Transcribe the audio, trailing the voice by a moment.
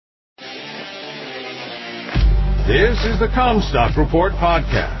This is the Comstock Report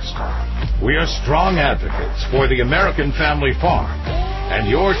podcast. We are strong advocates for the American family farm and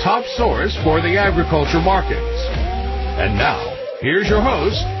your top source for the agriculture markets. And now, here's your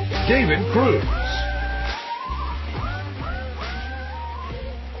host, David Cruz.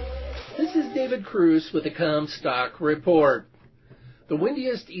 This is David Cruz with the Comstock Report. The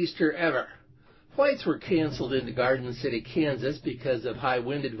windiest Easter ever. Flights were canceled into Garden City, Kansas because of high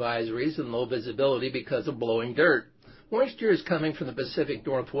wind advisories and low visibility because of blowing dirt. Moisture is coming from the Pacific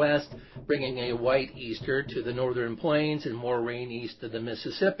Northwest, bringing a white Easter to the northern plains and more rain east of the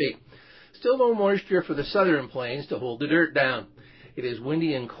Mississippi. Still no moisture for the southern plains to hold the dirt down. It is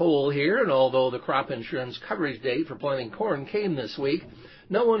windy and cold here, and although the crop insurance coverage date for planting corn came this week,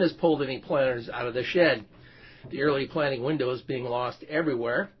 no one has pulled any planters out of the shed. The early planting window is being lost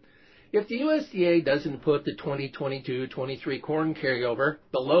everywhere. If the USDA doesn't put the 2022-23 corn carryover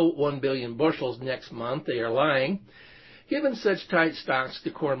below 1 billion bushels next month, they are lying. Given such tight stocks,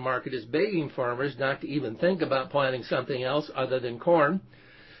 the corn market is begging farmers not to even think about planting something else other than corn.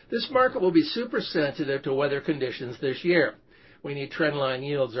 This market will be super sensitive to weather conditions this year. We need trendline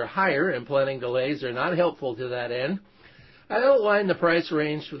yields are higher, and planting delays are not helpful to that end. I outlined the price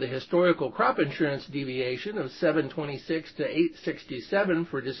range for the historical crop insurance deviation of $7.26 to $8.67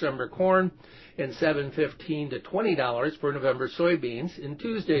 for December corn and $7.15 to $20 for November soybeans in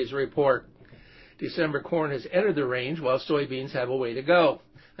Tuesday's report. December corn has entered the range while soybeans have a way to go.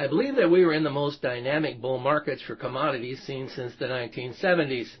 I believe that we were in the most dynamic bull markets for commodities seen since the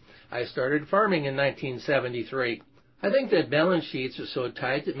 1970s. I started farming in 1973. I think that balance sheets are so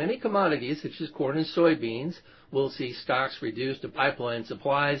tight that many commodities, such as corn and soybeans, will see stocks reduced to pipeline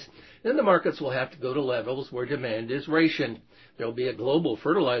supplies. Then the markets will have to go to levels where demand is rationed. There will be a global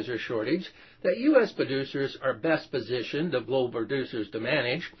fertilizer shortage that U.S. producers are best positioned of global producers to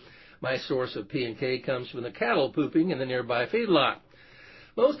manage. My source of P&K comes from the cattle pooping in the nearby feedlot.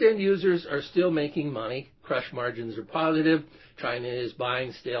 Most end users are still making money. Crush margins are positive. China is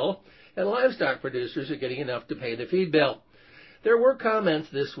buying still. And livestock producers are getting enough to pay the feed bill. There were comments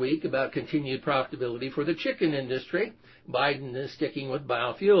this week about continued profitability for the chicken industry. Biden is sticking with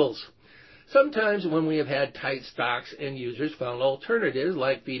biofuels. Sometimes when we have had tight stocks, end users found alternatives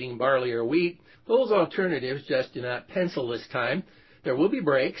like feeding barley or wheat. Those alternatives just do not pencil this time. There will be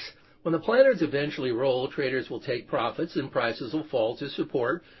breaks. When the planters eventually roll, traders will take profits and prices will fall to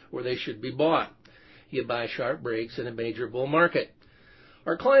support where they should be bought. You buy sharp breaks in a major bull market.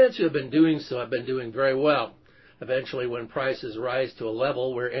 Our clients who have been doing so have been doing very well. Eventually, when prices rise to a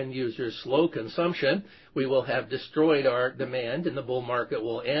level where end users slow consumption, we will have destroyed our demand and the bull market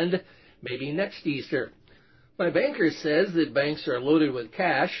will end, maybe next Easter. My banker says that banks are loaded with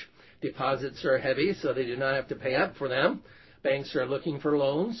cash. Deposits are heavy, so they do not have to pay up for them. Banks are looking for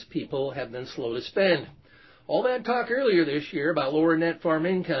loans. People have been slow to spend. All that talk earlier this year about lower net farm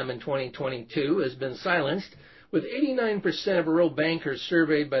income in 2022 has been silenced, with 89% of rural bankers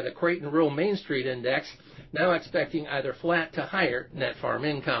surveyed by the Creighton Rural Main Street Index now expecting either flat to higher net farm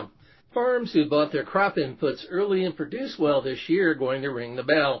income. Farms who bought their crop inputs early and produced well this year are going to ring the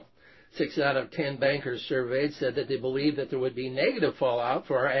bell. 6 out of 10 bankers surveyed said that they believe that there would be negative fallout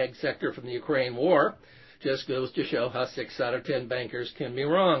for our ag sector from the Ukraine war. Just goes to show how 6 out of 10 bankers can be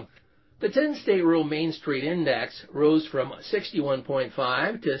wrong. The 10-state rural Main Street Index rose from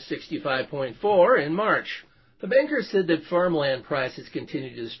 61.5 to 65.4 in March. The banker said that farmland prices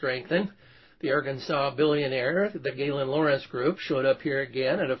continue to strengthen. The Arkansas billionaire, the Galen Lawrence Group, showed up here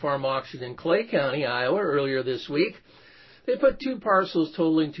again at a farm auction in Clay County, Iowa, earlier this week. They put 2 parcels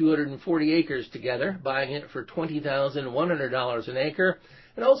totaling 240 acres together, buying it for $20,100 an acre,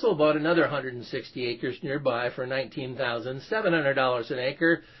 and also bought another 160 acres nearby for $19,700 an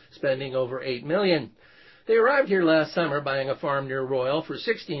acre, spending over $8 million. They arrived here last summer buying a farm near Royal for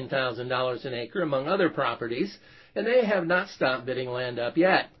 $16,000 an acre, among other properties, and they have not stopped bidding land up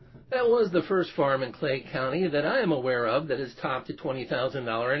yet. That was the first farm in Clay County that I am aware of that has topped the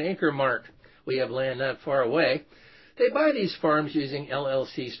 $20,000 an acre mark. We have land not far away. They buy these farms using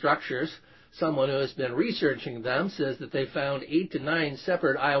LLC structures. Someone who has been researching them says that they found 8 to 9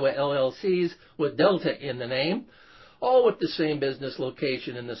 separate Iowa LLCs with Delta in the name, all with the same business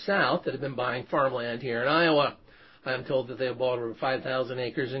location in the South that have been buying farmland here in Iowa. I am told that they have bought over 5,000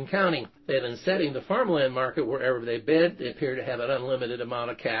 acres and counting. They have been setting the farmland market wherever they bid. They appear to have an unlimited amount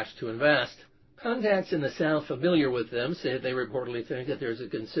of cash to invest. Contacts in the South familiar with them say they reportedly think that there's a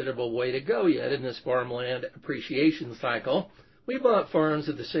considerable way to go yet in this farmland appreciation cycle. We bought farms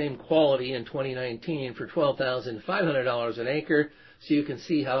of the same quality in 2019 for $12,500 an acre, so you can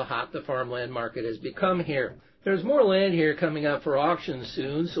see how hot the farmland market has become here. There's more land here coming up for auction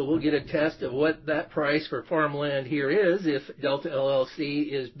soon, so we'll get a test of what that price for farmland here is, if Delta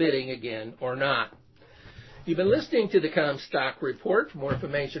LLC is bidding again or not. You've been listening to the Comstock Report. For more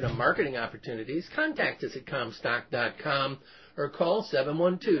information on marketing opportunities, contact us at Comstock.com or call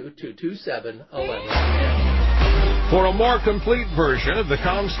 712-227-1110. For a more complete version of the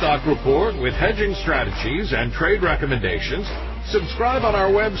Comstock Report with hedging strategies and trade recommendations, subscribe on our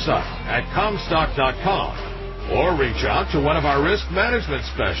website at Comstock.com or reach out to one of our risk management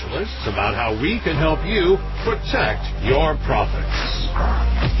specialists about how we can help you protect your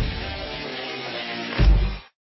profits.